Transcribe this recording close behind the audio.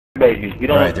baby. You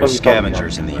don't Alright, there's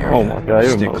scavengers in the area. Oh my god,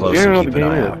 Stick close and keep an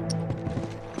eye out.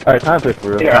 Alright, time to play for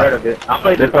real. Yeah, I heard of it. I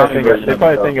played They the zombie version. They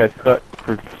probably think I suck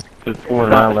for just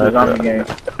fooling around last zombie game.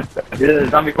 It is a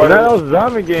zombie part. That was a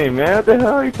zombie game, man. What the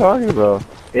hell are you talking about?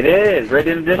 It is. Red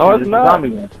Dead Redemption. No, it's not. A zombie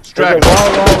game. It's like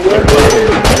Wild Wild West game.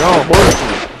 You're on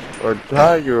horses. Or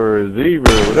tiger or a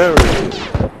zebra or whatever it is.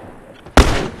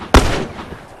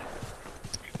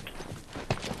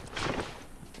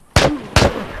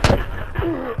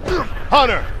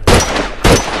 Hunter!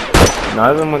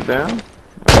 Neither of them went down?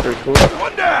 That's pretty cool.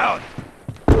 One down!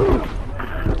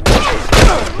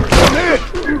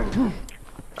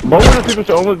 Both of the people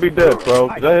should almost be dead, bro.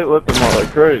 Cause I hit left them all like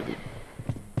crazy.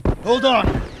 Hold on.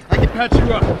 I can patch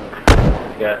you up.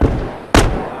 Yeah.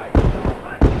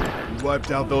 We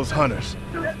wiped out those hunters.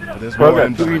 But there's Bro, more I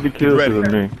got 2 easy kills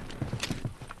than me.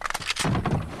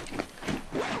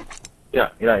 Yeah,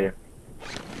 get out of here.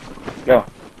 Go.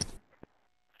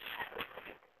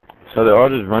 So they're all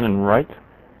just running right?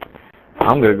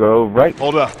 I'm gonna go right.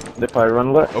 Hold up. They probably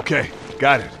run left. Okay,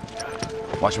 got it.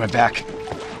 Watch my back.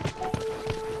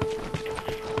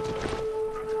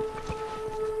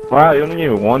 Wow, you only need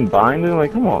one binding?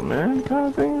 Like, come on, man. What kind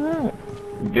of thing is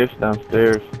that? Gifts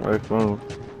downstairs. Right phone.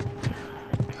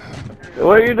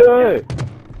 What are you doing?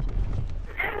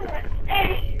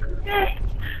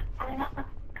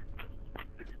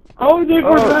 Oh, they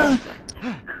were down.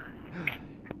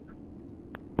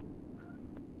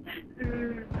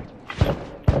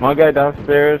 My guy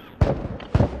downstairs.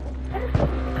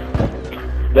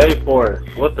 Day 4.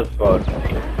 What the fuck?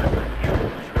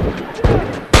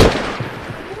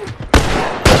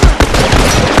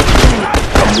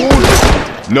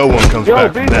 No one comes Yo,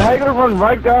 back from B, how that. you gonna run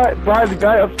right guy by the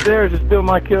guy upstairs and steal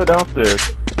my kill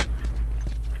downstairs?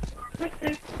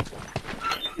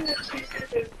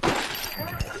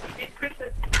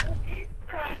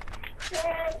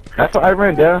 That's why I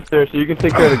ran downstairs so you can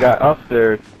take care of the guy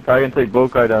upstairs. So I can take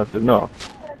both guys downstairs. No.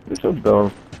 You're so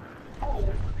dumb.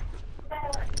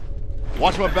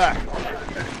 Watch my back.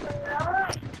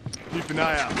 Keep an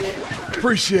eye out.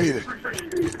 Appreciate it.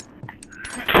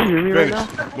 Can you hear me right now?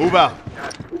 Finish. Move out.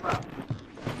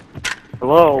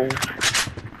 Hello?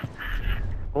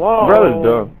 Hello? Your brother's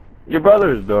dumb. Your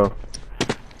brother is dumb.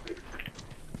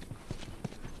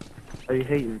 Are you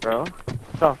hating, bro?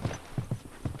 Stop.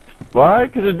 Why?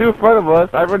 Because the dude in front of us,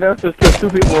 I ran downstairs, killed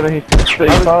 2 people and he said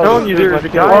I was telling you there was a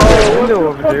guy in that window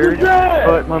over there,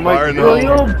 but my Fire mic in the You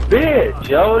hole. little bitch,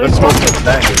 yo. This Let's move. fucking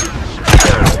bangers.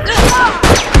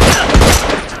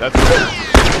 That's it.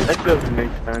 That doesn't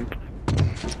make sense.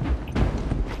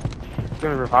 It's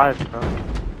gonna revive, bro.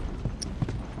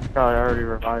 Probably already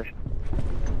revived.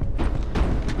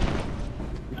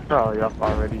 He's probably up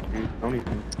already, dude. Don't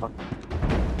even fuck.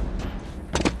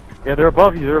 Yeah, they're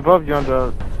above you. They're above you on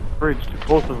the bridge.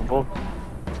 Both of them, both.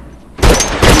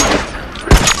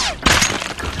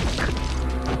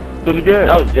 So again,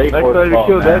 That was J4's next time you fault,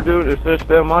 killed man. that dude, it's just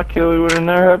that my kill, he would have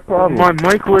never had problems. My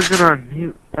mic wasn't on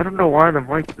mute. I don't know why the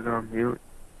mic is on mute.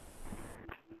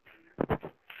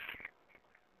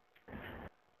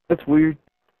 That's weird.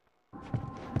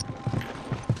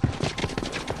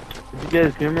 Did you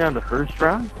guys hear me on the first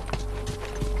round?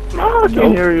 No, I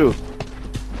can't hear you.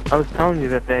 I was telling you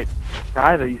that that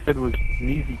guy that you said was an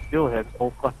easy kill had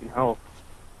full fucking health.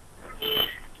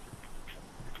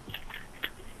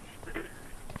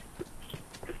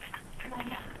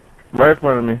 Right in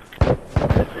front of me.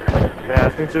 Yeah, I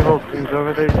think there's both things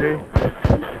over there, Jay.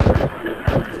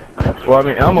 Well, I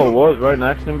mean, Elmo was right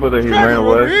next to him, but then he ran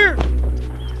away.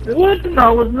 What? No,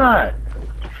 I was not.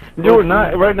 You were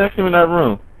not right next to him in that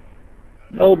room.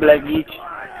 No, Black Beach.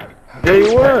 Yeah,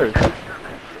 you were.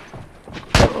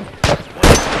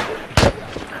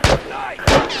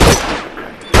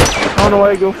 I don't know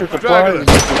why you go for supplies. Straggler.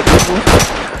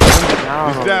 Down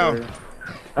He's over down. there.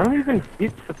 I don't even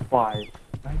get supplies.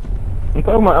 I'm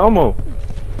talking about Elmo.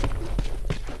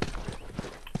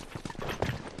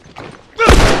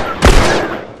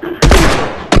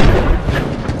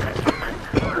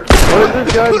 What is this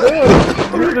guy doing?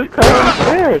 He's just coming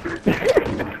upstairs.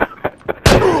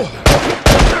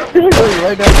 He's going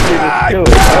right next to you to kill him.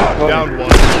 That's funny. Down one.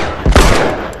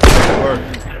 Good work.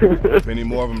 If any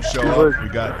more of them show up, we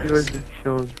got He was this. just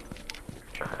chilling.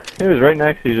 He was right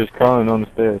next to you, just crawling on the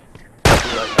stairs.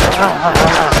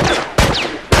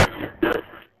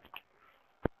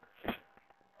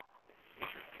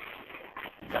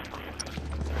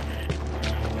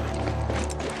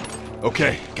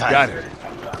 Okay, got it.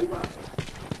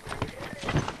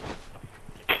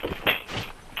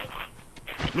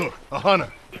 Look, a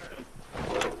hunter.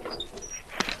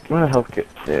 Where the health kit?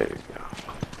 There you go.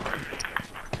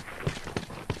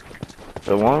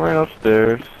 The one right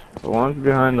upstairs. The one's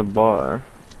behind the bar.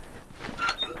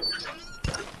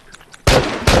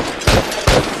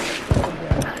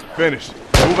 Finished.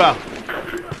 Move out.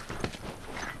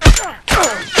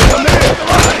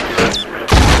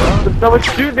 Someone's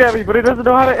shooting at me, but he doesn't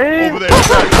know how to aim. Over there.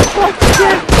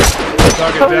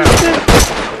 Target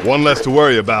down. One less to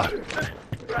worry about.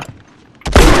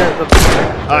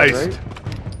 Iced.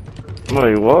 Well,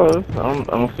 he was. I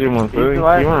don't see him on food. He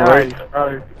went right.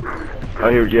 Oh,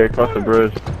 yeah, across the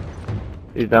bridge.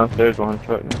 He's downstairs behind the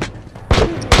truck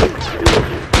now.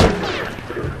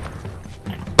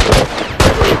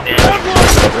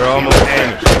 They're almost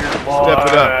finished. Step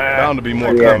it up. Bound to be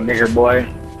more Yeah, coming. nigger boy.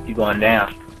 You going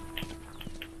down.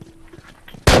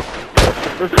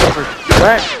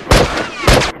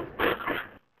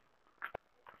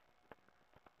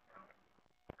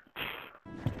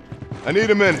 I need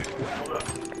a minute.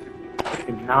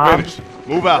 Knobs. Finish.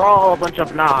 Move We're out. all a bunch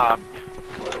of knobs.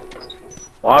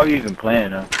 Why are we even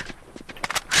playing though?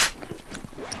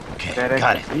 Okay, That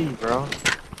got it. XP, bro.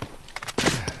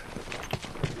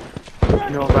 What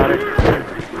you know about it?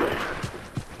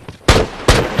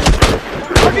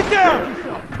 Target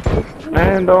down.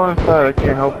 Man, go inside. I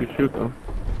can't help you shoot them.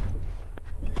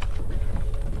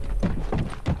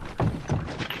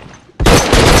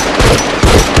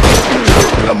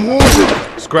 I'm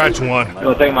wounded. Scratch one. You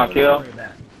gonna take my kill?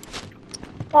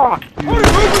 Fuck you.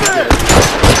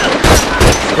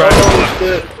 Scratch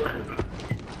one.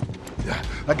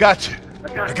 I got you.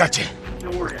 I got you.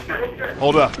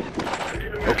 Hold up.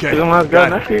 Okay. You don't have gun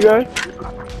next to you guys?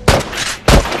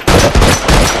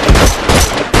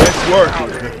 Nice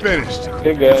work. You're finished.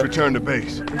 Good Let's guy. return to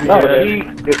base. No,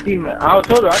 the team. I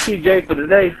told her I see Jay for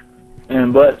today,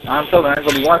 but I'm telling her I ain't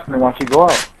gonna be watching her while she go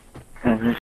out.